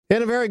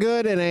And a very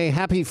good and a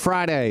happy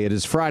Friday. It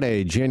is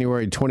Friday,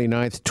 January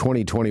 29th,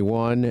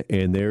 2021,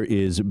 and there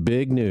is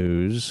big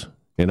news,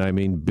 and I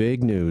mean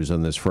big news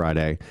on this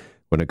Friday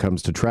when it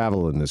comes to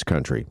travel in this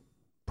country.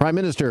 Prime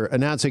Minister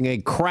announcing a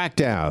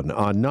crackdown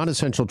on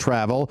non-essential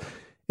travel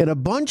and a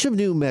bunch of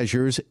new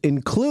measures,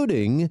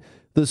 including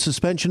the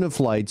suspension of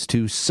flights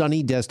to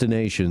sunny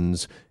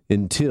destinations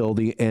until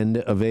the end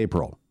of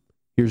April.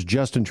 Here's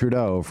Justin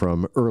Trudeau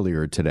from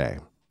earlier today.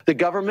 The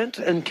government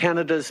and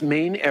Canada's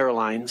main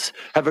airlines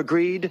have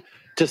agreed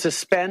to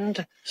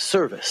suspend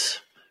service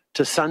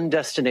to sun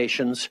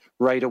destinations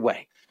right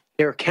away.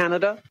 Air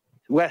Canada,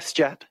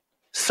 WestJet,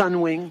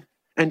 Sunwing,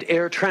 and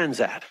Air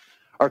Transat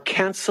are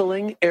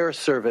cancelling air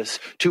service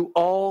to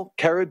all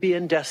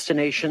Caribbean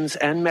destinations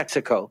and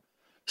Mexico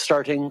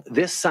starting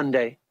this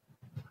Sunday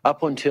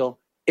up until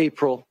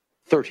April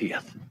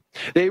 30th.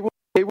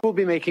 They will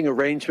be making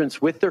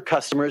arrangements with their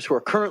customers who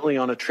are currently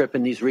on a trip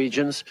in these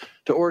regions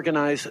to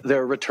organize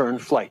their return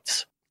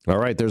flights. All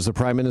right, there's the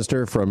Prime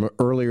Minister from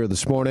earlier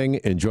this morning,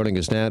 and joining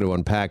us now to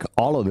unpack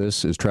all of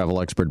this is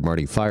travel expert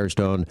Marty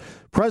Firestone,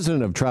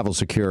 president of Travel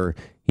Secure.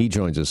 He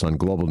joins us on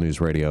Global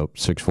News Radio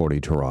 640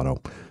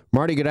 Toronto.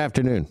 Marty, good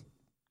afternoon.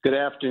 Good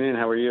afternoon.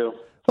 How are you?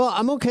 Well,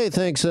 I'm okay,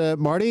 thanks,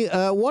 Marty.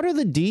 What are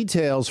the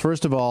details,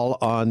 first of all,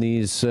 on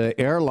these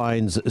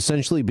airlines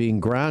essentially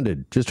being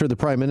grounded? Just heard the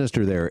Prime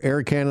Minister there.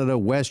 Air Canada,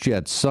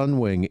 WestJet,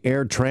 Sunwing,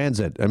 Air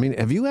Transat. I mean,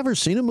 have you ever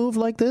seen a move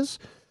like this?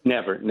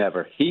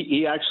 Never.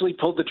 He actually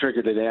pulled the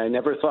trigger today. I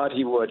never thought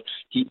he would.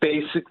 He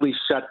basically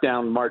shut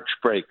down March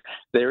break.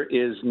 There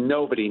is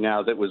nobody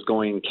now that was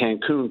going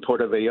Cancun,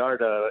 Puerto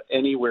Vallarta,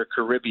 anywhere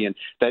Caribbean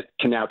that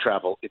can now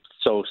travel.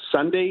 So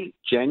Sunday,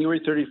 January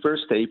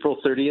 31st to April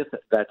 30th,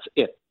 that's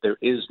it. There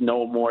is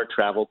no more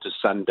travel to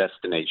sun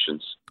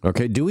destinations.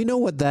 Okay. Do we know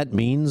what that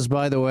means,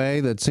 by the way?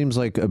 That seems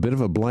like a bit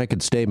of a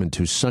blanket statement,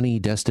 to sunny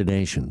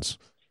destinations.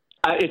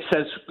 It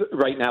says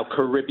right now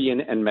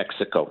Caribbean and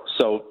Mexico.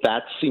 So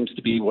that seems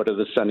to be one of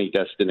the sunny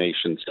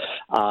destinations.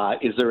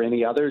 Is there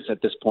any others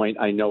at this point?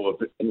 I know of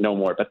no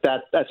more. But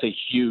that's a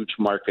huge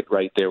market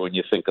right there when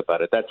you think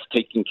about it. That's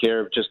taking care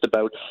of just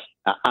about,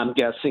 I'm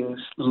guessing,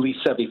 at least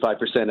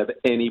 75% of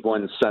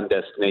anyone's sun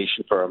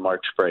destination for a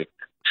March break,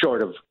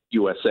 short of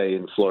USA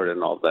and Florida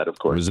and all that, of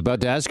course. I was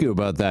about to ask you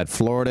about that.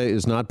 Florida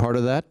is not part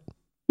of that?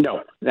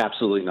 No,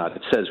 absolutely not.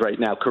 It says right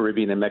now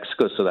Caribbean and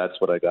Mexico, so that's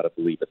what I got to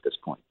believe at this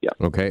point. Yeah.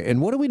 Okay.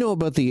 And what do we know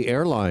about the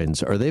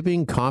airlines? Are they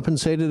being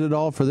compensated at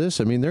all for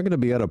this? I mean, they're going to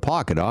be out of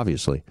pocket,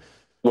 obviously.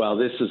 Well,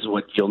 this is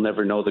what you'll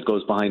never know that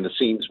goes behind the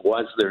scenes.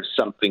 Was there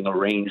something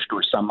arranged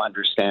or some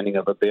understanding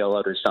of a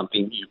bailout or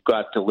something? You've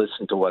got to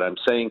listen to what I'm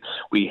saying.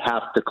 We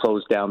have to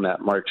close down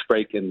that March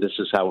break, and this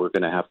is how we're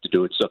going to have to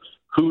do it. So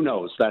who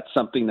knows? That's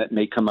something that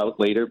may come out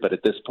later, but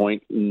at this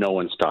point, no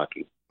one's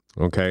talking.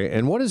 Okay.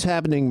 And what is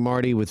happening,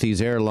 Marty, with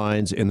these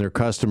airlines and their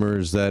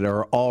customers that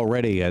are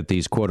already at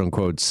these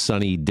quote-unquote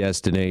sunny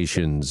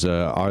destinations?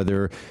 Are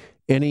there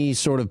any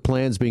sort of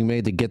plans being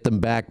made to get them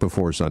back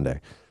before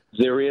Sunday?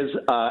 There is.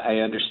 I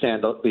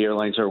understand the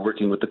airlines are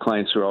working with the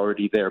clients who are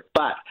already there.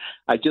 But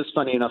I just,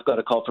 funny enough, got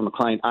a call from a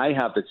client I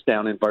have that's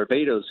down in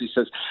Barbados. He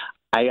says,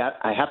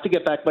 I have to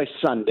get back by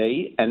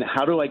Sunday, and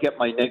how do I get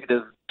my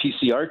negative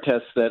PCR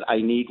test that I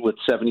need with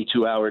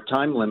 72-hour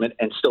time limit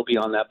and still be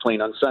on that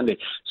plane on Sunday?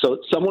 So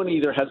someone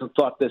either hasn't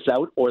thought this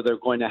out, or they're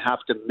going to have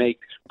to make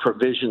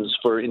provisions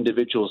for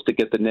individuals to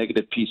get the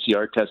negative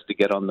PCR test to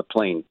get on the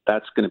plane.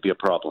 That's going to be a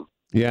problem.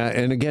 Yeah,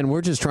 and again,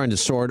 we're just trying to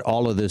sort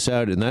all of this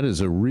out, and that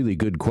is a really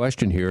good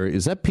question here.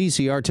 Is that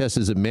PCR test,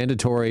 is it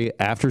mandatory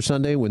after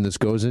Sunday when this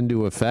goes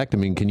into effect? I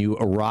mean, can you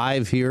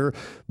arrive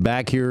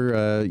back here,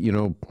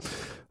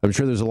 I'm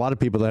sure there's a lot of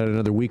people that had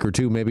another week or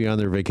two maybe on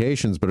their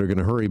vacations but are going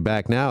to hurry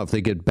back now. If they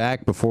get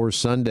back before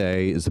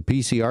Sunday, is the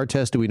PCR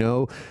test, do we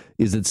know,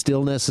 is it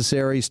still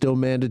necessary, still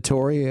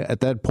mandatory at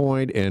that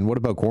point? And what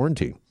about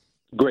quarantine?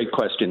 Great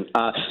question.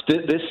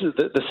 This is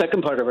the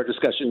second part of our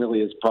discussion really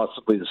is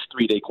possibly this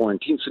 3-day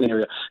quarantine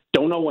scenario.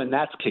 Don't know when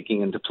that's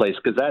kicking into place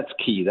because that's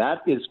key. That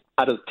is,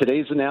 out of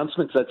today's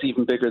announcements, that's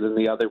even bigger than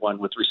the other one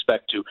with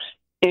respect to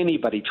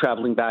anybody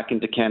traveling back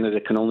into Canada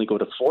can only go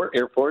to 4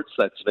 airports.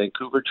 That's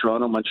Vancouver,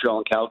 Toronto, Montreal,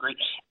 and Calgary.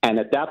 And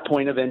at that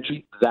point of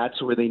entry,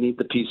 that's where they need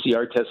the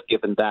PCR test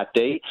given that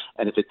day.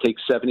 And if it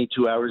takes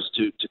 72 hours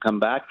to come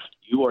back,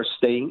 you are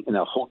staying in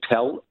a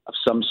hotel of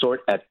some sort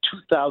at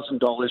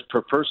 $2,000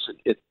 per person.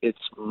 It's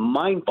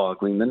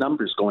mind-boggling, the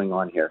numbers going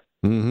on here.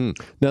 Mm-hmm.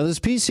 Now, this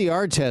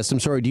PCR test, I'm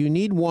sorry, do you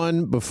need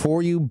one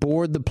before you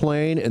board the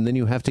plane and then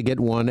you have to get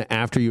one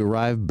after you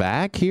arrive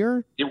back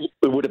here? It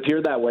would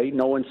appear that way.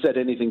 No one said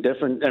anything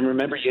different. And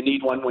remember, you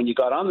need one when you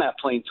got on that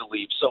plane to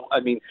leave. So, I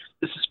mean,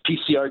 this is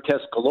PCR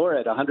test galore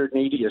at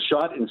 180 a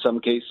shot in some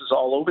cases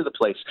all over the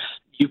place.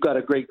 You've got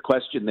a great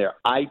question there.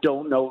 I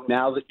don't know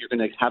now that you're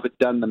going to have it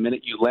done the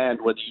minute you land,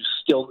 whether you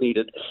still need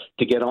it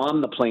to get on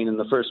the plane in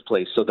the first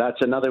place. So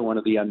that's another one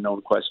of the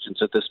unknown questions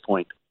at this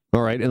point.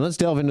 All right, and let's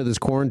delve into this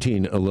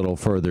quarantine a little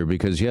further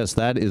because, yes,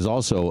 that is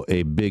also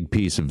a big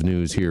piece of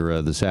news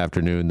here this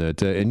afternoon.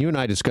 That and you and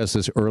I discussed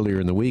this earlier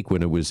in the week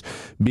when it was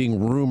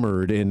being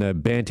rumored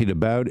and bandied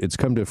about. It's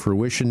come to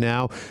fruition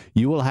now.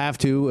 You will have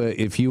to,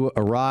 if you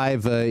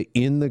arrive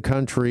in the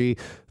country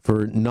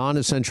for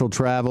non-essential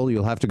travel,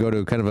 you'll have to go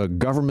to kind of a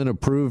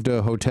government-approved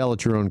hotel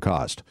at your own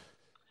cost.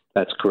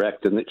 That's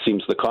correct. And it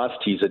seems the cost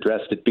he's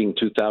addressed it being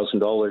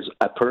 $2,000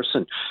 a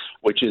person,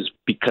 which is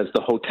because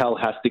the hotel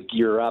has to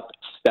gear up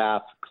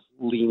staff,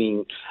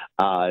 cleaning,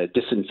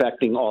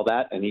 disinfecting, all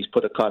that. And he's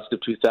put a cost of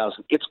 $2,000.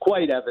 It's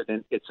quite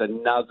evident it's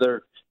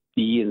another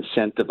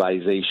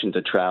de-incentivization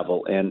to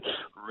travel. And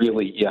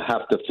really, you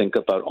have to think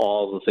about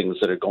all the things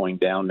that are going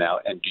down now.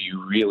 And do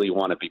you really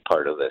want to be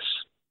part of this?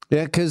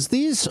 Yeah, because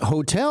these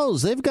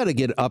hotels, they've got to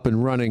get up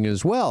and running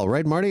as well,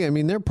 right, Marty? I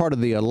mean, they're part of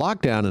the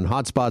lockdown in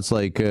hotspots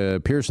like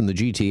Pearson, the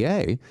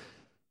GTA.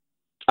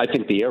 I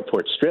think the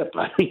airport strip,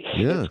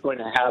 It's going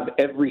to have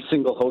every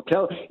single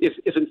hotel. If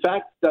in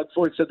fact, Doug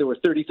Ford said there were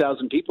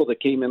 30,000 people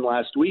that came in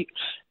last week,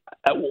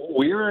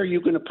 where are you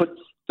going to put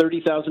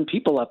 30,000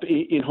 people up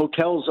in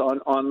hotels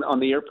on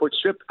the airport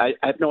strip? I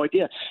have no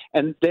idea.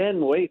 And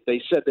then,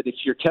 they said that if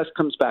your test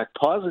comes back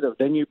positive,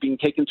 then you're being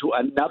taken to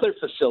another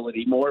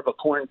facility, more of a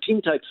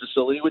quarantine-type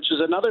facility, which is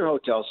another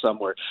hotel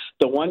somewhere.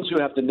 The ones who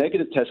have the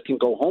negative test can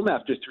go home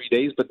after 3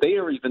 days, but they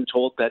are even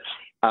told that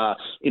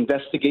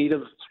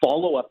investigative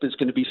follow-up is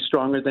going to be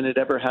stronger than it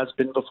ever has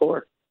been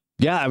before.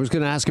 Yeah, I was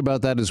going to ask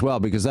about that as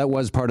well, because that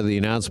was part of the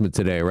announcement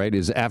today, right?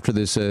 Is after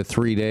this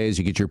 3 days,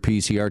 you get your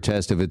PCR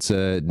test. If it's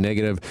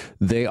negative,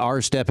 they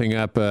are stepping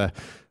up.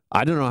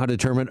 I don't know how to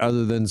term it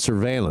other than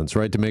surveillance,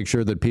 right? To make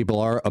sure that people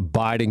are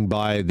abiding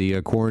by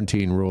the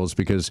quarantine rules,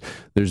 because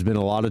there's been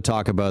a lot of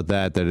talk about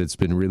that it's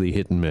been really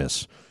hit and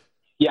miss.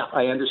 Yeah,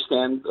 I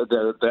understand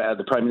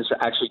the Prime Minister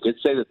actually did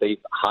say that they've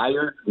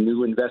hired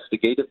new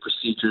investigative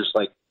procedures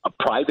like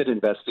private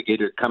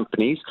investigator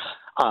companies,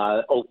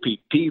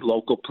 OPP,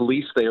 local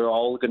police. They are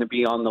all going to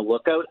be on the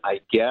lookout,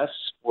 I guess,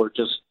 for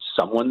just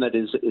someone that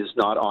is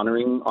not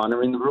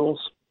honoring the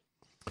rules.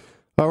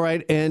 All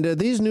right, and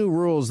these new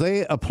rules,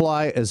 they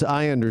apply, as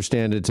I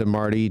understand it, to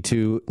Marty,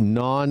 to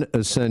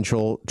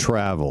non-essential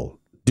travel.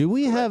 Do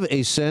we have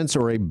a sense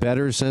or a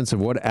better sense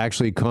of what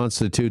actually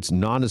constitutes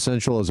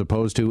non-essential as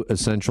opposed to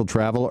essential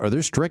travel? Are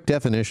there strict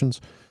definitions?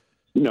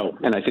 No,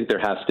 and I think there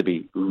has to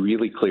be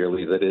really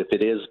clearly that if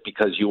it is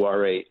because you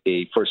are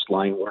a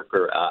first-line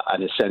worker,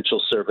 an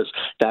essential service,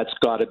 that's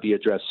got to be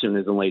addressed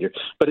sooner than later.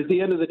 But at the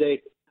end of the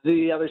day,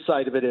 the other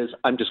side of it is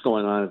I'm just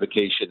going on a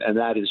vacation, and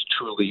that is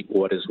truly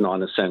what is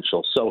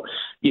non-essential. So,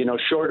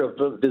 short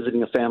of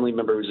visiting a family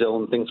member who's ill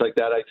and things like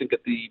that, I think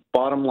that the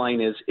bottom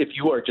line is if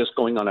you are just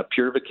going on a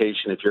pure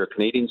vacation, if you're a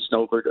Canadian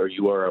snowbird or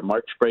you are a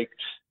March break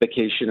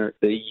vacationer,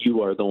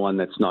 you are the one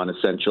that's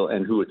non-essential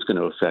and who it's going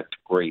to affect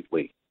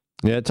greatly.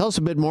 Yeah, tell us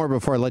a bit more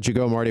before I let you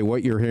go, Marty,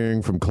 what you're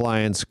hearing from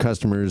clients,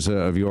 customers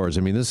of yours.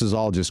 I mean, this is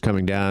all just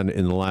coming down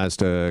in the last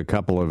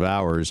couple of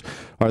hours.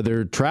 Are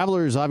there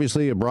travelers,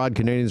 obviously, abroad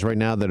Canadians right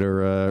now that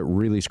are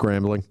really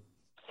scrambling?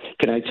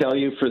 Can I tell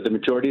you, for the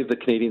majority of the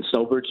Canadian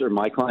snowbirds, or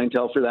my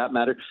clientele for that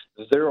matter,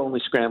 their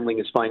only scrambling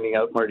is finding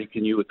out, Marty,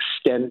 can you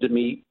extend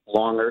me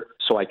longer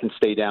so I can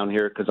stay down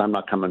here because I'm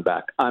not coming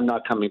back. I'm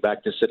not coming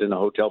back to sit in a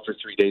hotel for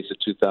 3 days at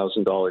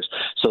 $2,000.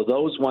 So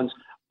those ones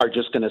are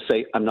just going to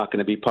say, I'm not going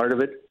to be part of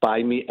it.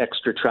 Buy me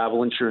extra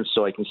travel insurance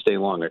so I can stay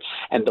longer.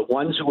 And the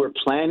ones who are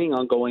planning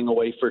on going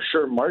away for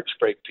sure, March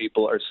break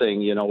people are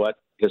saying, you know what,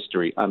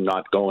 history, I'm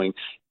not going.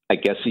 I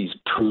guess he's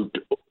proved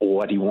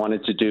what he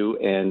wanted to do,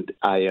 and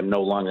I am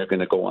no longer going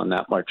to go on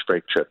that March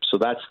break trip. So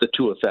that's the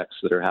two effects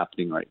that are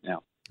happening right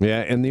now. Yeah,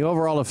 and the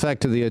overall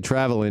effect of the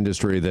travel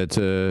industry that,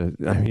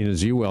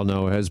 as you well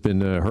know, has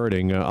been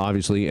hurting,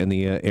 obviously, in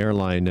the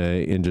airline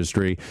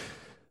industry.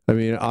 I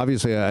mean,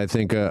 obviously, I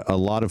think a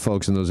lot of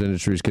folks in those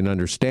industries can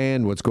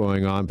understand what's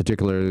going on,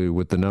 particularly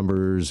with the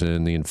numbers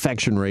and the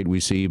infection rate we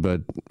see.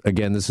 But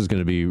again, this is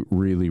going to be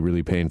really,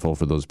 really painful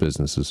for those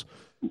businesses.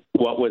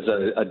 What was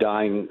a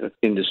dying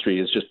industry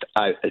is just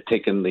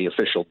taken the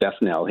official death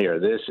knell here.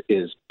 This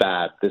is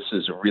bad. This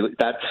is really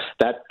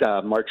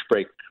that March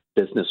break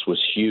business was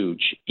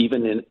huge.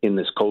 Even in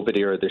this COVID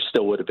era, there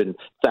still would have been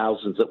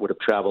thousands that would have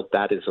traveled.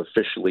 That is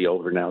officially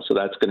over now. So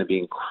that's going to be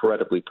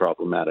incredibly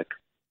problematic.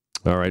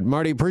 All right,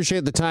 Marty,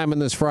 appreciate the time on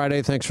this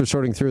Friday. Thanks for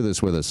sorting through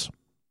this with us.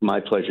 My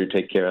pleasure.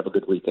 Take care. Have a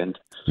good weekend.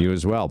 You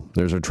as well.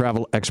 There's our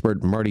travel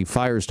expert, Marty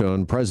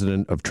Firestone,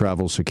 president of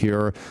Travel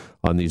Secure,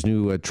 on these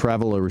new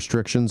travel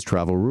restrictions,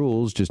 travel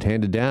rules just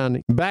handed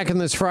down back in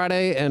this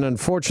Friday. And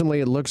unfortunately,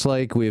 it looks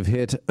like we've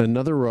hit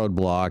another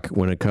roadblock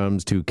when it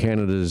comes to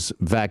Canada's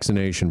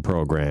vaccination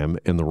program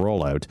and the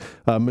rollout.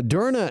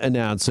 Moderna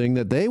announcing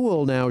that they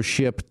will now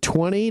ship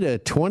 20 to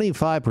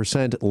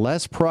 25%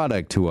 less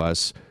product to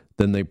us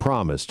than they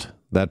promised.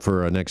 That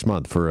for next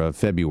month, for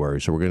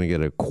February. So we're going to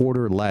get a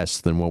quarter less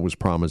than what was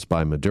promised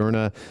by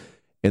Moderna.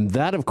 And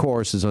that, of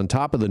course, is on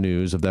top of the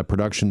news of that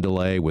production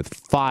delay with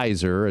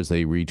Pfizer as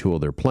they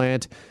retool their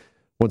plant.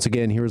 Once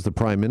again, here's the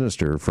Prime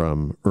Minister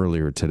from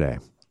earlier today.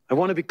 I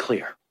want to be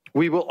clear.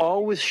 We will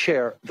always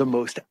share the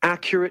most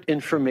accurate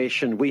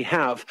information we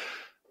have,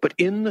 but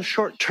in the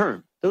short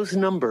term, those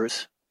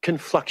numbers can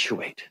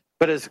fluctuate.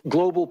 But as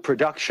global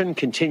production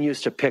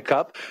continues to pick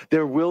up,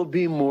 there will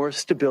be more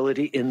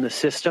stability in the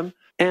system.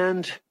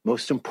 And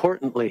most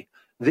importantly,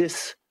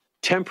 this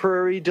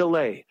temporary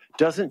delay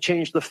doesn't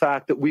change the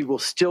fact that we will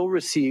still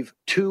receive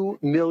 2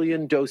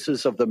 million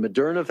doses of the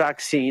Moderna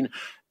vaccine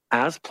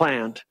as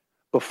planned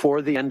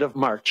before the end of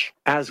March,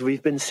 as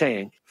we've been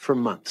saying for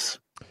months.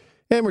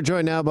 And we're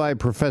joined now by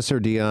Professor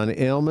Dion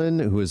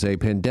Ailman, who is a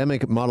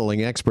pandemic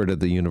modeling expert at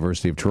the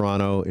University of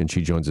Toronto, and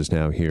she joins us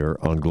now here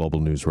on Global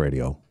News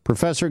Radio.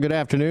 Professor, good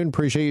afternoon.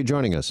 Appreciate you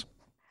joining us.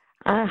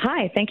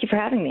 Hi, thank you for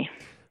having me.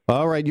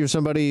 All right, you're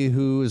somebody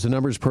who is a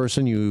numbers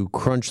person. You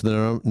crunch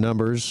the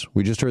numbers.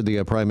 We just heard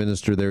the Prime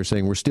Minister there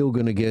saying we're still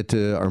going to get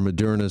our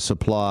Moderna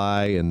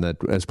supply, and that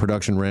as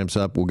production ramps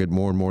up, we'll get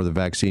more and more of the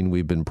vaccine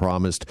we've been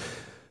promised.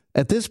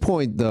 At this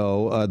point,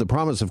 though, the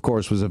promise, of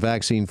course, was a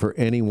vaccine for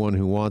anyone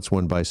who wants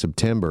one by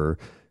September.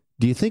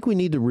 Do you think we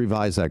need to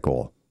revise that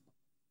goal?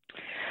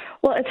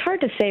 Well, it's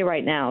hard to say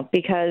right now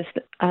because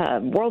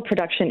world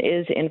production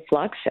is in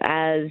flux.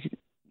 As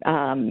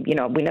we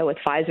know with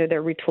Pfizer,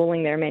 they're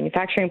retooling their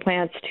manufacturing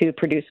plants to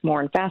produce more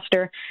and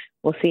faster.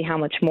 We'll see how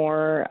much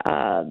more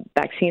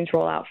vaccines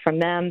roll out from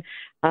them.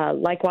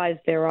 Likewise,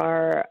 there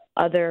are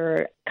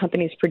other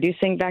companies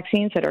producing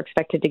vaccines that are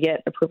expected to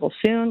get approval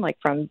soon, like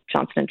from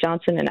Johnson &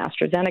 Johnson and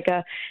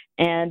AstraZeneca.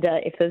 And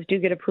if those do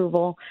get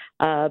approval,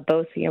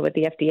 both with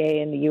the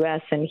FDA in the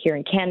U.S. and here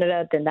in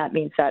Canada, then that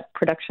means that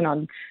production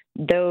on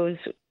those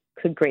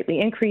could greatly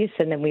increase,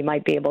 and then we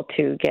might be able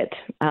to get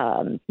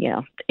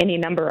any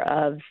number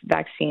of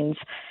vaccines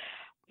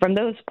from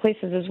those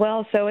places as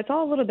well. So it's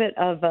all a little bit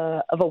of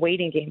a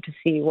waiting game to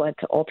see what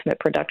ultimate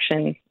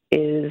production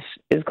is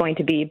going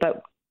to be.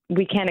 But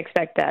we can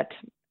expect that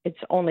it's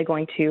only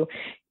going to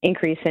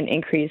increase,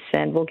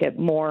 and we'll get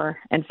more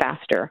and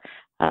faster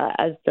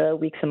as the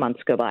weeks and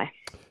months go by.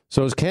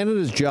 So is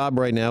Canada's job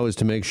right now is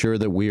to make sure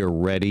that we are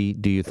ready,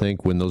 do you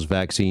think, when those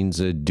vaccines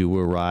do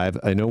arrive?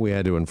 I know we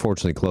had to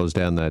unfortunately close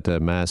down that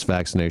mass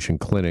vaccination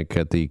clinic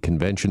at the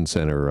convention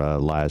center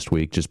last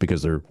week just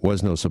because there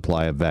was no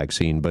supply of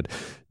vaccine. But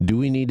do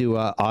we need to,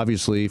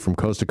 obviously, from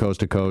coast to coast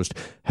to coast,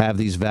 have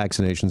these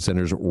vaccination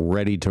centers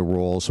ready to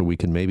roll so we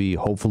can maybe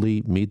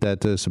hopefully meet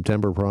that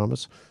September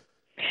promise?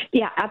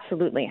 Yeah,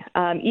 absolutely.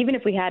 Even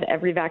if we had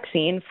every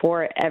vaccine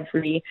for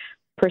every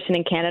person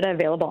in Canada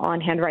available on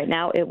hand right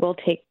now, it will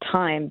take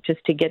time just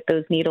to get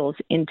those needles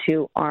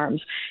into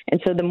arms. And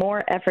so the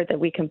more effort that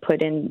we can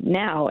put in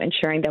now,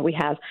 ensuring that we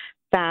have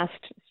fast,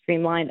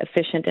 streamlined,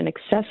 efficient, and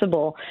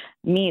accessible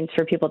means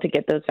for people to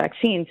get those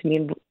vaccines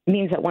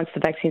means that once the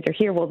vaccines are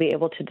here, we'll be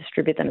able to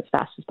distribute them as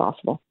fast as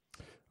possible.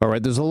 All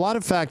right. There's a lot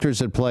of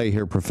factors at play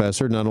here,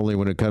 Professor, not only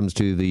when it comes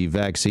to the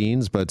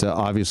vaccines, but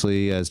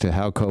obviously as to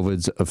how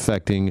COVID's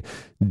affecting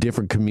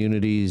different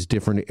communities,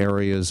 different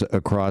areas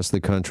across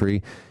the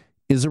country.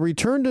 Is a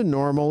return to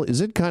normal,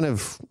 is it kind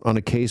of on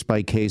a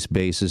case-by-case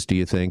basis, do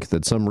you think,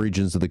 that some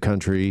regions of the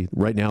country,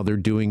 right now they're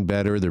doing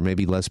better, they're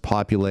maybe less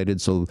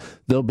populated, so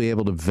they'll be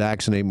able to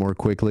vaccinate more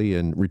quickly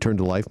and return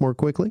to life more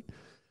quickly?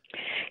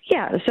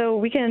 Yeah, so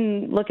we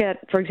can look at,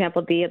 for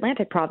example, the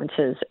Atlantic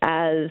provinces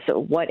as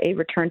what a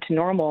return to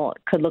normal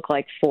could look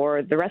like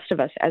for the rest of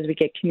us as we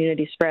get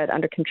community spread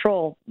under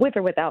control with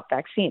or without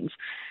vaccines.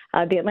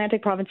 The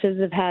Atlantic provinces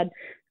have had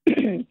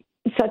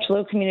such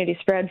low community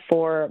spread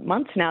for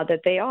months now that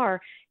they are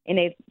in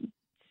a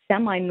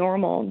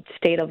semi-normal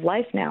state of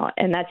life now,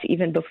 and that's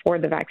even before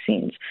the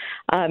vaccines.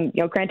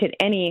 Granted,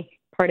 any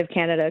part of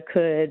Canada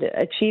could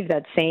achieve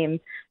that same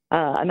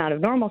amount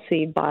of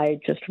normalcy by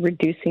just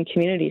reducing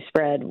community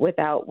spread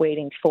without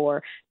waiting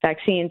for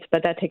vaccines,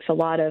 but that takes a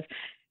lot of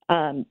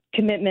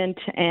commitment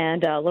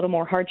and a little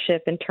more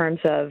hardship in terms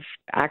of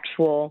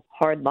actual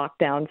hard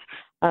lockdowns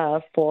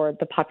for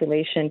the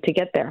population to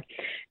get there.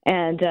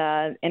 And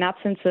in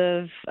absence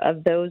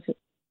of those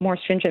more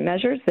stringent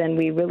measures, then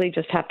we really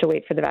just have to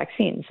wait for the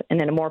vaccines.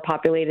 And in a more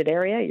populated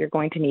area, you're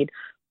going to need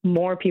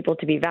more people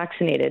to be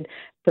vaccinated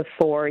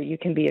before you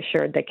can be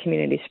assured that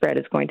community spread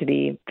is going to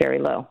be very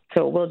low.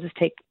 So it will just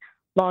take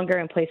longer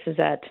in places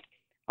that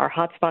are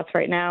hotspots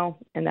right now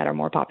and that are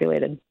more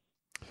populated.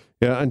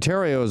 Yeah,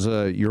 Ontario's,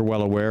 you're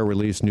well aware,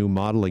 released new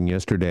modeling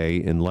yesterday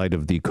in light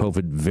of the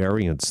COVID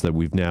variants that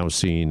we've now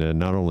seen,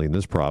 not only in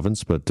this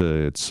province, but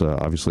it's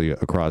obviously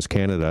across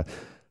Canada.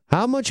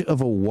 How much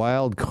of a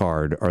wild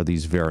card are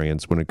these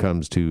variants when it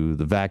comes to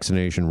the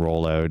vaccination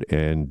rollout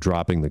and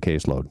dropping the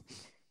caseload?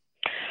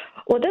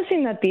 Well, it does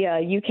seem that the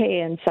UK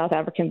and South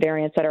African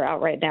variants that are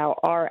out right now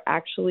are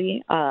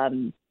actually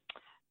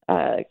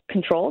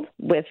controlled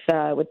with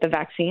the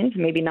vaccines,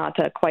 maybe not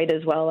quite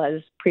as well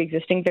as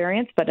pre-existing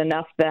variants, but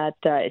enough that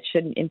it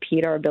shouldn't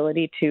impede our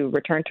ability to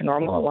return to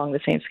normal along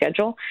the same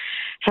schedule.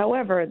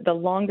 However, the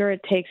longer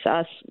it takes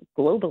us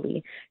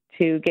globally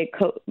to get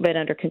COVID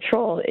under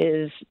control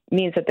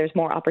means that there's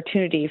more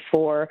opportunity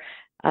for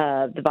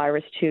the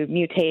virus to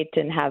mutate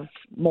and have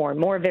more and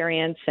more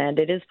variants, and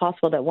it is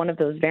possible that one of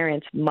those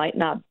variants might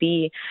not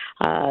be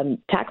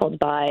tackled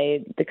by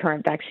the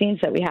current vaccines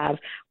that we have,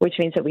 which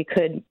means that we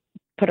could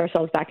put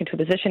ourselves back into a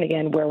position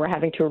again where we're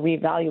having to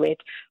reevaluate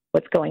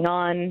what's going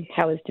on,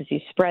 how is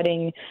disease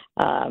spreading,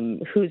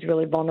 who's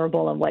really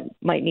vulnerable, and what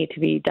might need to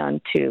be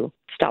done to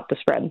stop the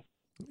spread.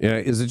 Yeah,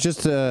 is it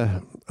just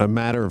a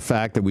matter of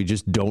fact that we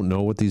just don't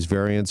know what these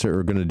variants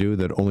are going to do,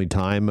 that only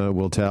time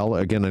will tell?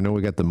 Again, I know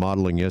we got the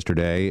modeling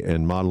yesterday,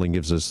 and modeling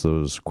gives us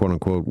those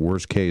quote-unquote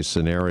worst-case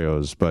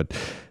scenarios, but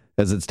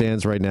as it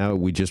stands right now,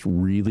 we just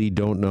really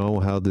don't know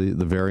how the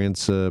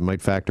variants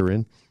might factor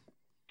in?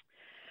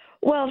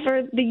 Well,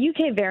 for the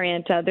UK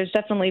variant, there's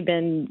definitely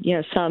been,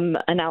 some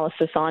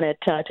analysis on it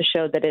to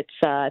show that it's,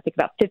 I think,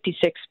 about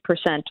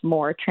 56%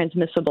 more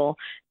transmissible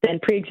than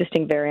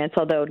pre-existing variants,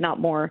 although not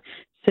more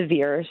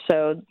severe.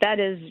 So that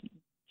is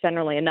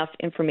generally enough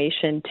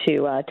information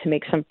to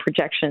make some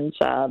projections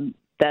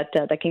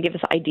that can give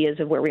us ideas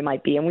of where we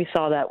might be. And we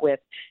saw that with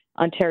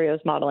Ontario's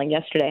modeling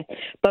yesterday.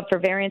 But for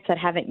variants that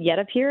haven't yet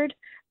appeared,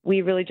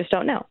 we really just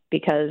don't know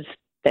because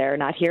they're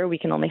not here. We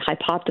can only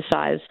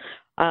hypothesize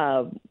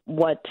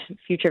what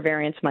future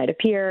variants might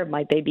appear.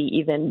 Might they be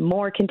even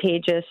more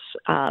contagious,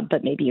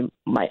 but maybe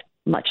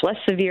much less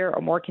severe,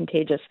 or more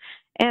contagious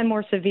and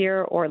more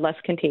severe, or less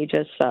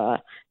contagious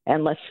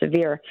and less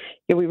severe?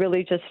 We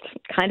really just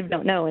kind of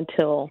don't know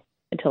until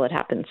it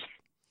happens.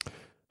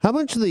 How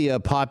much of the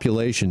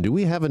population, do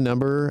we have a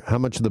number, how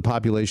much of the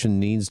population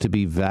needs to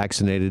be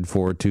vaccinated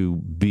for it to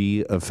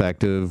be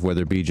effective,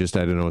 whether it be just,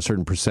 I don't know, a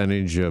certain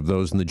percentage of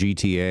those in the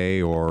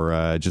GTA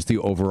or just the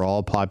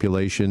overall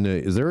population?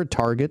 Is there a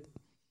target?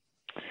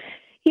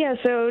 Yeah,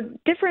 so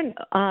different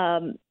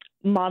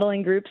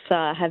modeling groups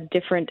have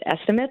different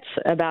estimates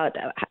about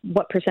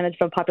what percentage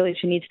of the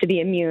population needs to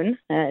be immune,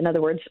 in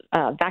other words,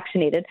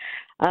 vaccinated,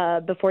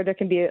 before there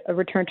can be a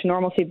return to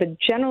normalcy. But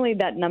generally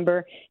that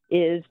number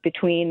is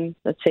between,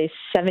 let's say,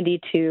 70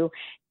 to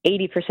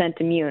 80%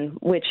 immune,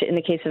 which in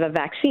the case of a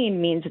vaccine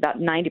means about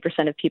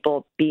 90% of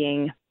people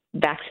being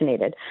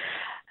vaccinated.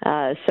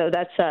 So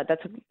that's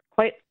a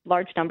quite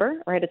large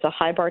number, right? It's a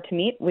high bar to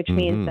meet, which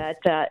means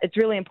that it's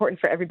really important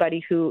for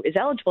everybody who is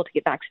eligible to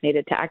get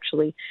vaccinated to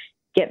actually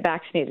get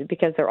vaccinated,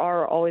 because there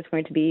are always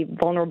going to be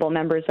vulnerable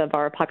members of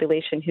our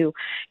population who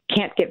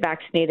can't get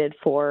vaccinated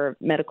for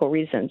medical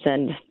reasons.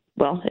 And,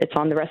 well, it's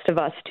on the rest of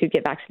us to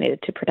get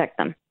vaccinated to protect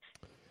them,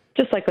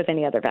 just like with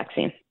any other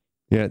vaccine.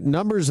 Yeah,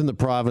 numbers in the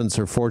province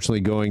are fortunately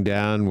going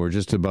down. We're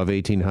just above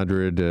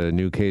 1,800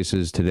 new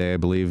cases today, I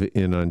believe,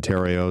 in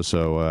Ontario.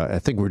 So I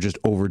think we're just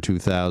over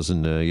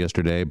 2,000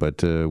 yesterday,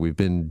 but we've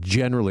been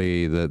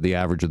generally, the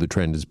average of the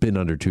trend has been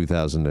under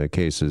 2,000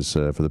 cases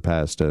for the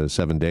past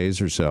 7 days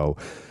or so.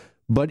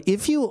 But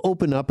if you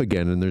open up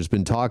again, and there's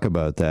been talk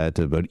about that,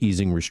 about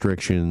easing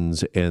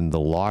restrictions and the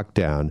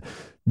lockdown,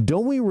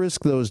 don't we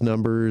risk those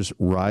numbers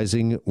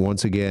rising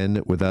once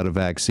again without a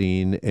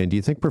vaccine? And do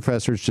you think,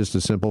 Professor, it's just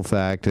a simple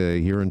fact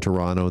here in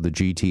Toronto, the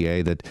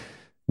GTA, that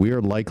we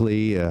are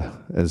likely,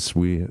 as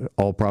we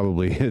all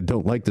probably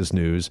don't like this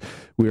news,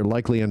 we are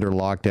likely under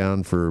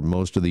lockdown for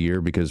most of the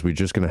year because we're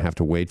just going to have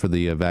to wait for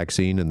the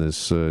vaccine and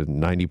this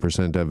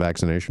 90%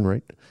 vaccination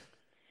rate?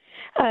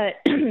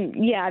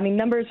 Yeah, I mean,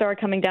 numbers are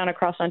coming down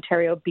across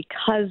Ontario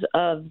because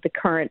of the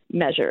current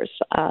measures.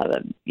 I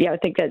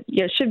think that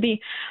it should be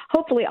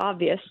hopefully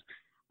obvious,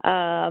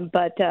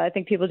 but I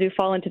think people do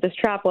fall into this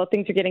trap. Well,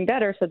 things are getting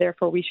better, so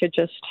therefore we should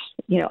just,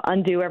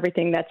 undo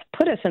everything that's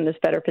put us in this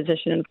better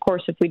position. And of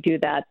course, if we do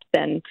that,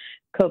 then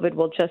COVID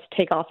will just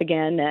take off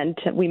again, and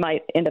we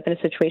might end up in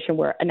a situation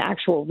where an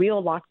actual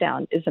real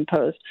lockdown is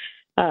imposed.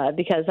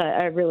 Because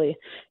I really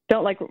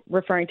don't like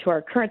referring to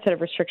our current set of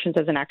restrictions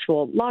as an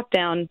actual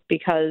lockdown,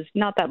 because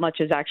not that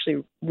much is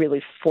actually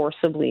really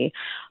forcibly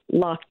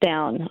locked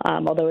down,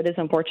 although it is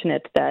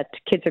unfortunate that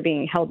kids are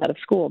being held out of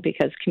school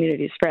because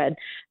community spread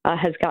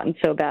has gotten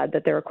so bad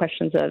that there are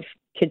questions of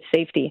kids'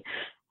 safety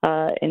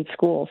in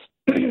schools.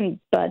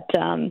 But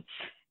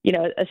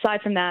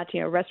aside from that,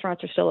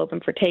 restaurants are still open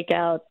for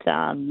takeout.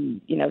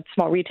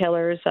 Small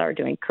retailers are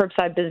doing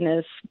curbside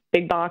business,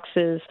 big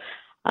boxes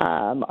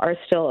are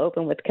still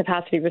open with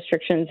capacity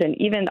restrictions, and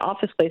even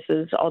office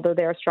places, although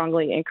they are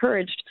strongly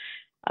encouraged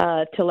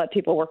to let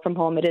people work from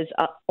home, it is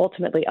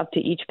ultimately up to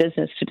each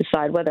business to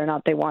decide whether or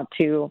not they want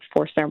to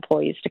force their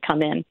employees to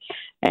come in.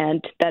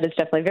 And that is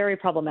definitely very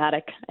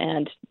problematic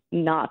and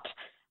not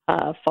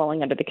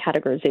falling under the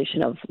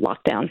categorization of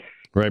lockdown.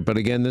 Right. But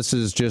again, this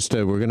is just,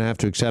 we're going to have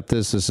to accept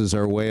this. This is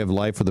our way of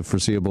life for the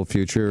foreseeable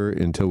future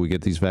until we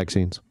get these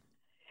vaccines.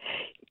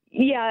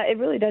 Yeah, it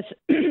really does.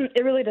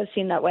 It really does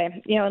seem that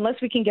way.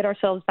 Unless we can get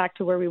ourselves back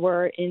to where we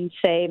were in,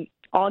 say,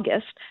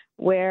 August,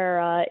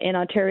 where in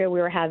Ontario we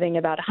were having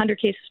about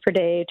 100 cases per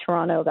day,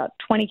 Toronto about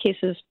 20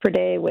 cases per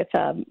day with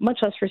much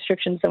less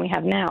restrictions than we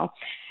have now.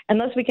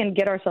 Unless we can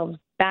get ourselves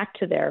back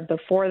to there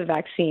before the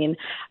vaccine,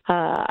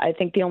 I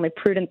think the only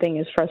prudent thing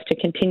is for us to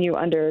continue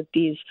under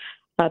these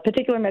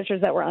particular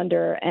measures that we're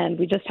under, and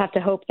we just have to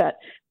hope that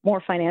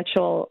more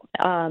financial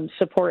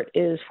support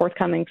is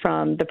forthcoming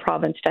from the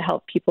province to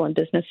help people and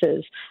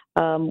businesses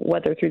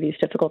weather through these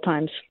difficult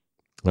times.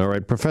 All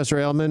right, Professor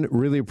Ailman,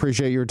 really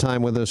appreciate your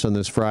time with us on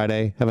this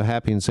Friday. Have a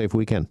happy and safe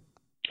weekend.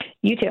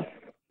 You too.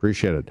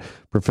 Appreciate it.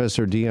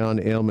 Professor Dion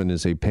Ailman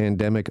is a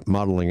pandemic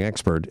modeling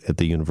expert at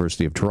the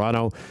University of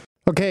Toronto.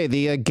 Okay,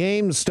 the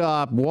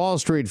GameStop Wall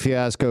Street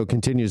fiasco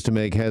continues to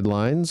make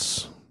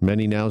headlines.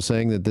 Many now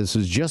saying that this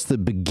is just the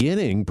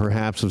beginning,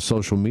 perhaps, of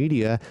social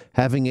media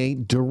having a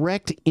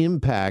direct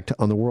impact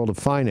on the world of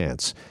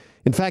finance.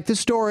 In fact, this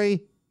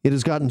story, it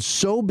has gotten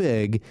so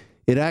big,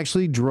 it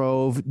actually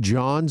drove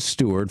Jon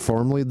Stewart,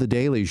 formerly of The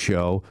Daily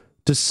Show,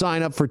 to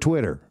sign up for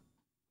Twitter.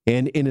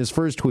 And in his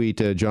first tweet,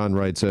 Jon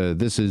writes,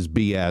 this is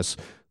BS.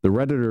 The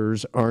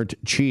Redditors aren't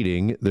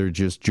cheating. They're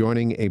just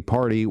joining a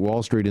party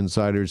Wall Street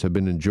insiders have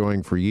been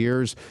enjoying for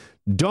years.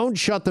 Don't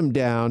shut them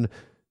down.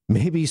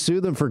 Maybe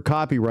sue them for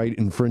copyright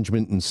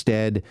infringement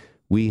instead.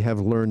 We have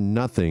learned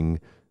nothing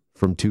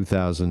from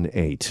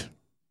 2008.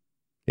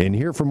 And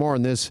here for more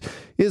on this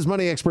is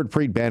money expert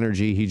Preet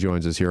Banerjee. He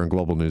joins us here on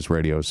Global News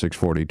Radio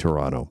 640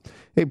 Toronto.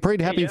 Hey,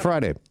 Preet, happy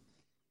Friday.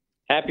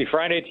 Happy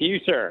Friday to you,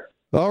 sir.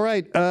 All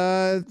right.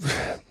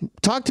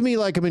 Talk to me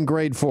like I'm in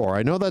grade 4.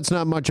 I know that's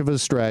not much of a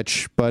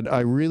stretch, but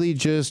I really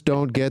just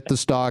don't get the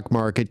stock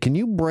market. Can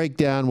you break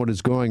down what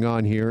is going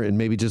on here in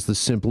maybe just the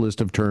simplest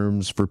of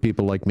terms for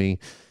people like me?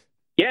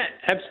 Yeah,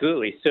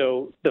 absolutely.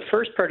 So the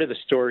first part of the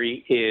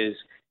story is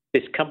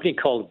this company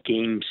called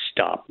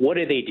GameStop. What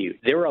do?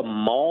 They're a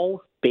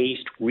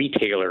mall-based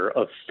retailer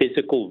of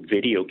physical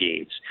video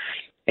games.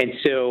 And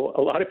so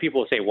a lot of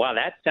people say, wow,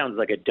 that sounds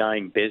like a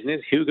dying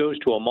business. Who goes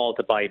to a mall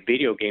to buy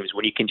video games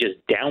when you can just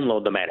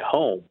download them at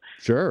home?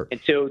 Sure. And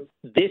so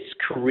this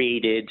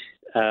created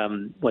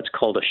what's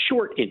called a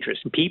short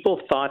interest. And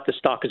people thought the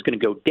stock was going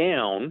to go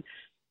down.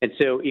 And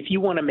so if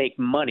you want to make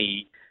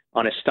money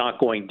on a stock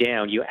going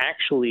down, you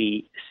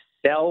actually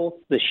sell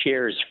the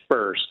shares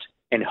first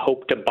and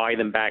hope to buy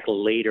them back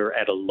later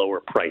at a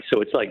lower price.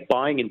 So it's like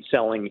buying and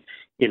selling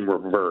in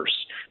reverse.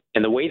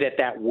 And the way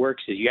that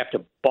works is you have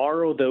to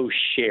borrow those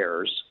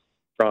shares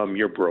from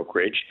your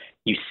brokerage,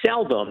 you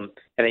sell them,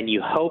 and then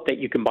you hope that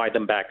you can buy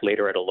them back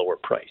later at a lower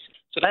price.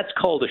 So that's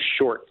called a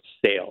short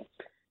sale.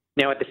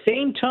 Now, at the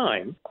same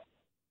time,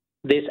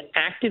 this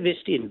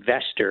activist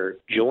investor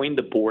joined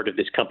the board of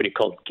this company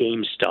called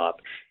GameStop.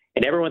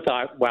 And everyone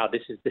thought, wow,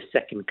 this is the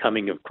second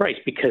coming of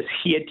Christ, because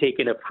he had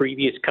taken a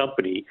previous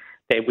company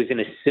that was in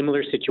a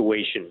similar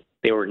situation.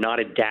 They were not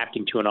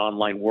adapting to an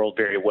online world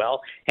very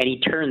well, and he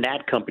turned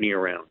that company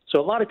around. So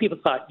a lot of people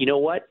thought, you know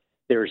what,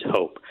 there's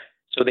hope.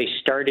 So they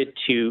started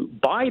to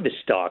buy the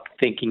stock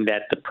thinking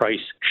that the price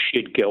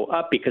should go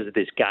up because of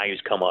this guy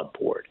who's come on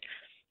board.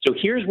 So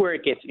here's where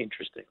it gets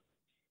interesting.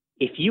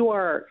 If you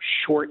are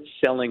short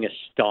selling a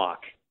stock,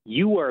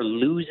 you are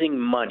losing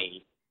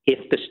money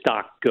if the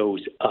stock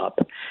goes up.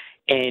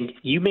 And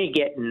you may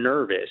get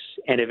nervous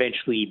and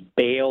eventually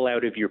bail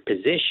out of your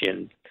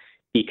position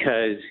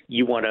because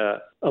you want to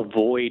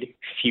avoid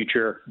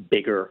future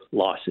bigger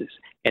losses.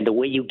 And the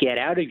way you get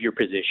out of your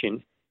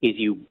position is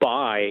you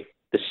buy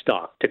the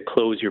stock to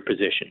close your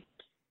position.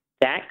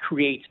 That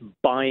creates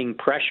buying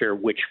pressure,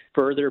 which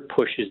further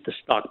pushes the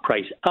stock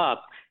price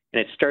up,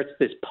 and it starts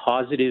this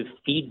positive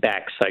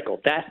feedback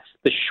cycle. That's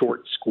the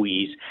short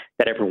squeeze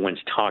that everyone's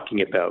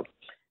talking about.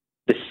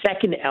 The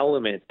second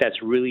element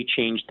that's really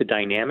changed the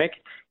dynamic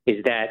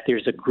is that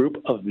there's a group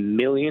of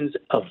millions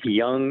of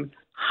young,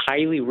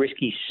 highly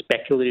risky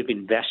speculative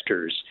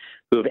investors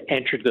who have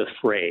entered the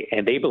fray,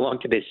 and they belong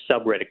to this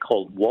subreddit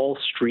called Wall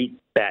Street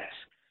Bets.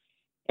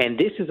 And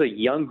this is a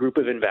young group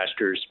of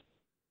investors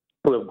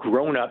who have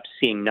grown up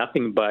seeing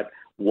nothing but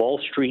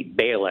Wall Street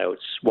bailouts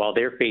while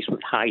they're faced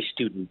with high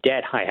student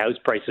debt, high house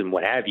prices, and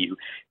what have you,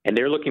 and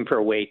they're looking for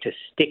a way to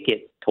stick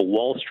it to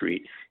Wall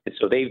Street. And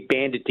so they've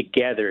banded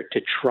together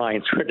to try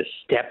and sort of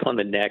step on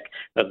the neck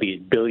of these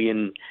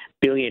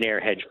billionaire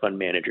hedge fund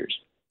managers.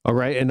 All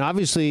right. And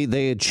obviously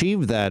they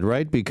achieved that,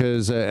 right?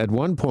 Because at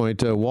one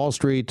point, Wall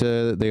Street,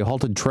 they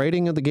halted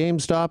trading of the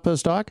GameStop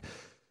stock?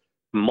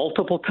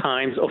 Multiple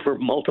times over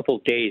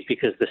multiple days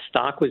because the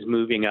stock was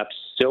moving up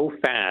so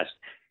fast.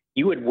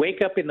 You would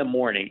wake up in the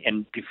morning,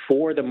 and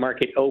before the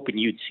market opened,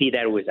 you'd see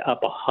that it was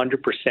up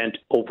 100%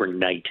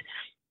 overnight.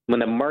 When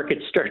the market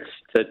starts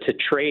to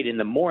trade in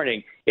the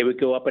morning, it would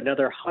go up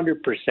another 100%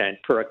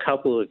 for a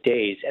couple of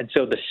days. And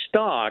so the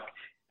stock,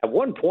 at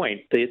one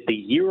point, the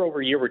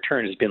year-over-year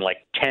return has been like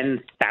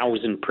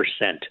 10,000%.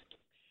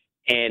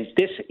 And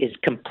this is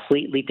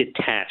completely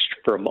detached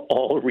from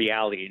all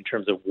reality in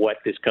terms of what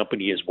this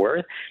company is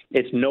worth.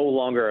 It's no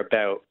longer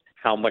about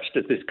how much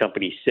does this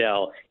company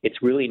sell.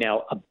 It's really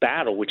now a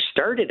battle, which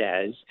started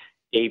as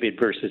David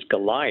versus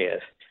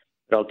Goliath.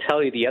 But I'll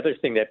tell you the other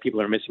thing that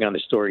people are missing on the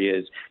story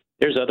is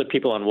there's other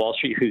people on Wall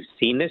Street who've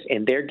seen this,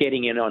 and they're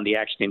getting in on the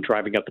action and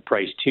driving up the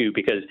price too,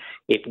 because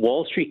if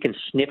Wall Street can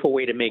sniff a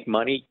way to make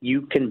money,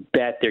 you can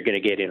bet they're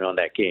going to get in on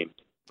that game.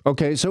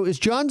 Okay, so is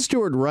Jon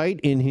Stewart right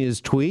in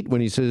his tweet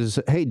when he says,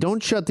 hey,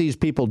 don't shut these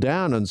people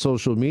down on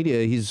social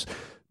media? He's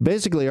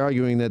basically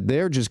arguing that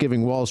they're just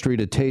giving Wall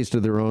Street a taste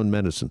of their own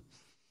medicine.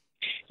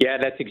 Yeah,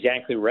 that's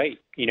exactly right.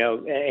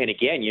 And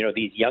again,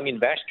 these young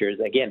investors,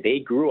 again, they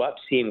grew up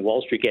seeing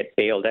Wall Street get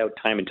bailed out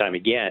time and time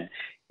again.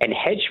 And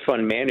hedge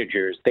fund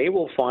managers, they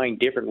will find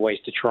different ways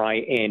to try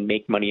and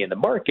make money in the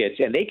markets,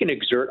 and they can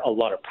exert a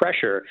lot of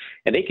pressure,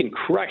 and they can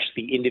crush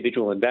the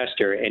individual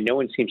investor, and no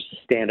one seems to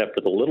stand up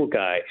for the little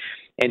guy.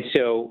 And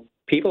so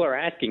people are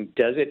asking,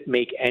 does it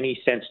make any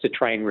sense to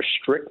try and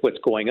restrict what's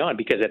going on?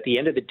 Because at the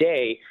end of the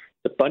day,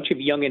 a bunch of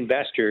young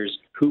investors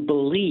who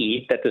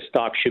believe that the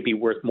stock should be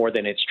worth more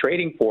than it's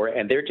trading for,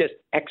 and they're just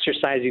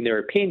exercising their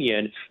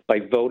opinion by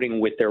voting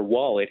with their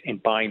wallet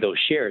and buying those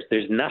shares.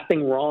 There's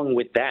nothing wrong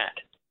with that.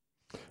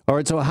 All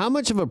right, so how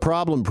much of a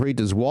problem, Preet,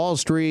 does Wall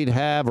Street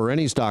have, or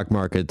any stock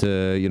market,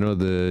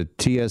 the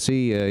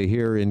TSE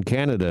here in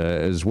Canada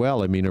as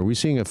well? I mean, are we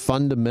seeing a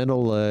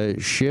fundamental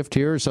shift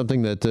here,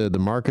 something that the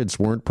markets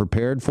weren't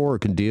prepared for or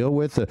can deal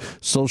with,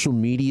 social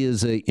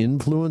media's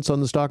influence on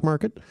the stock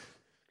market?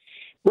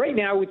 Right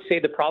now, I would say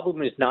the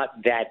problem is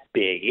not that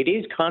big. It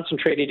is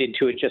concentrated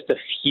into just a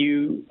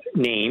few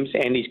names,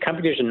 and these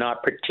companies are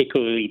not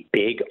particularly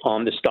big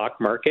on the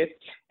stock market.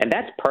 And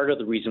that's part of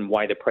the reason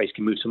why the price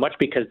can move so much,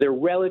 because they're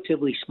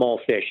relatively small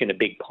fish in a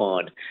big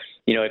pond.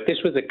 If this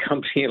was a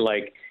company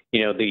like,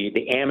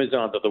 the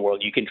Amazons of the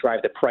world, you can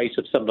drive the price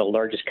of some of the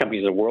largest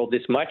companies in the world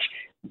this much,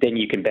 then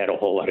you can bet a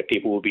whole lot of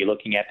people will be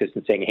looking at this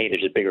and saying, hey,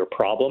 there's a bigger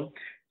problem.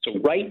 So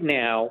right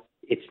now,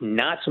 it's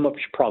not so much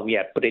a problem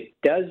yet, but it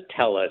does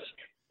tell us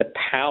the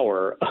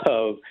power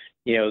of,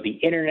 the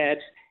internet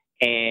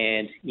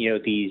and,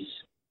 these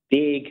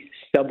big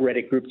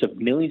subreddit groups of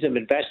millions of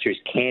investors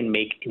can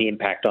make an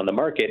impact on the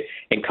market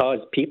and cause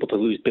people to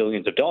lose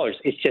billions of dollars.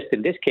 It's just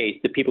in this case,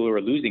 the people who are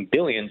losing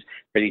billions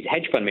are these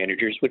hedge fund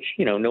managers, which,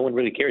 no one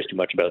really cares too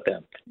much about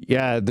them.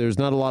 Yeah, there's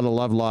not a lot of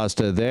love lost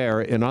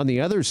there. And on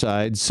the other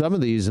side, some of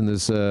these in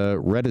this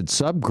Reddit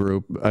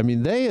subgroup, I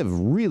mean, they have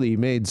really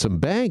made some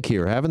bank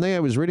here, haven't they?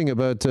 I was reading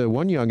about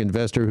one young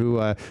investor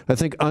who I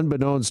think,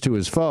 unbeknownst to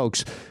his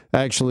folks,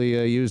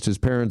 actually used his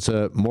parents'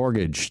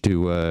 mortgage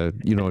to,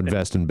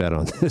 invest and bet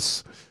on this.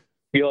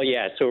 Well,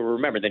 yeah. So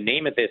remember, the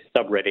name of this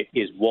subreddit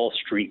is Wall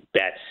Street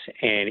Bets,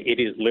 and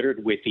it is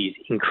littered with these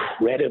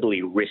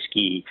incredibly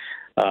risky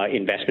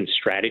investment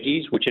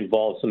strategies, which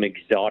involve some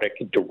exotic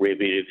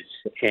derivatives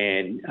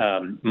and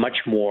much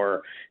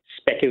more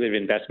speculative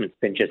investments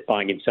than just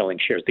buying and selling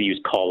shares. They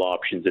use call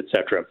options, et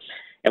cetera.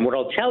 And what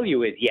I'll tell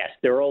you is, yes,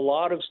 there are a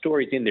lot of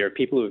stories in there,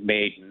 people who have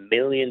made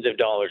millions of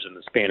dollars in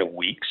the span of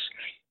weeks,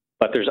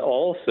 but there's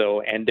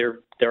also, and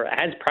they're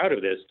as proud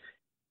of this,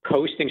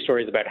 posting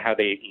stories about how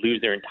they lose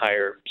their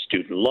entire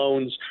student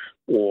loans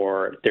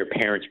or their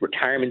parents'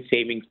 retirement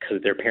savings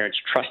because their parents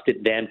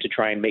trusted them to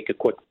try and make a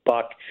quick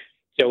buck.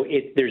 So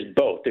there's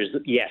both.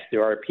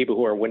 There are people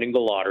who are winning the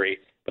lottery,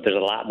 but there's a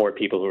lot more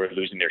people who are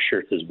losing their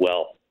shirts as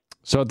well.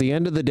 So at the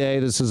end of the day,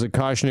 this is a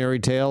cautionary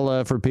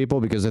tale for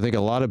people, because I think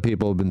a lot of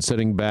people have been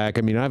sitting back.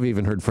 I mean, I've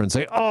even heard friends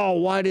say, oh,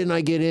 why didn't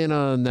I get in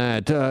on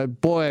that?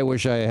 Boy, I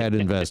wish I had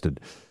invested.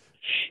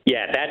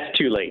 Yeah, that's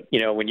too late.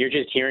 When you're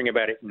just hearing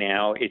about it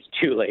now, it's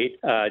too late.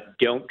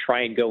 Don't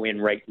try and go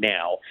in right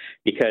now,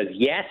 because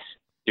yes,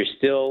 there's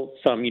still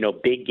some,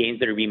 big gains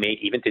that are being made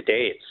even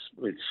today.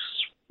 It's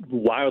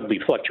wildly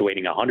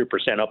fluctuating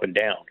 100% up and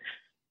down.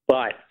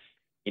 But,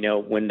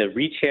 when the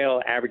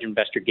retail average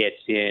investor gets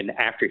in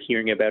after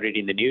hearing about it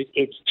in the news,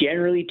 it's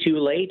generally too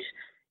late.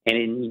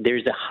 And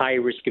there's a high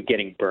risk of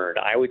getting burned.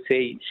 I would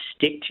say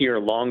stick to your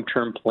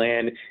long-term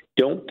plan.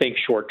 Don't think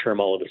short-term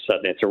all of a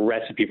sudden. It's a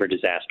recipe for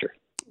disaster.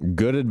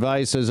 Good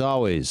advice as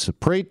always.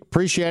 Preet,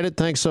 appreciate it.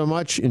 Thanks so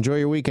much. Enjoy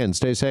your weekend.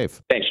 Stay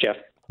safe. Thanks, Jeff.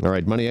 All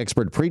right, money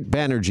expert Preet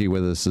Banerjee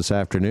with us this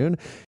afternoon.